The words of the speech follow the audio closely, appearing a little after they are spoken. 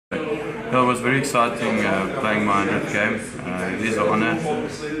Well, it was very exciting playing my 100th game. It is an honour,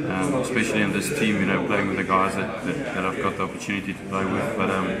 especially in this team, playing with the guys that I've got the opportunity to play with. But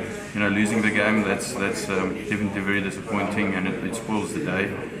losing the game, that's definitely very disappointing, and it spoils the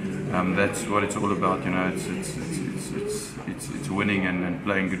day. That's what it's all about, It's winning and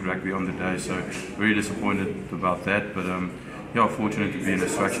playing good rugby on the day. So very disappointed about that, but yeah, fortunate to be in a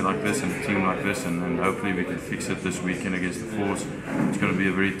structure like this and a team like this, and hopefully we can fix it this weekend against the Force. It's going to be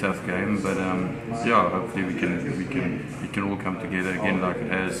a very tough game, but yeah, hopefully we can all come together again like it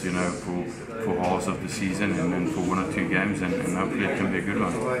has, for halves of the season and for one or two games, and hopefully it can be a good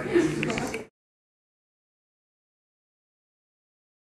one.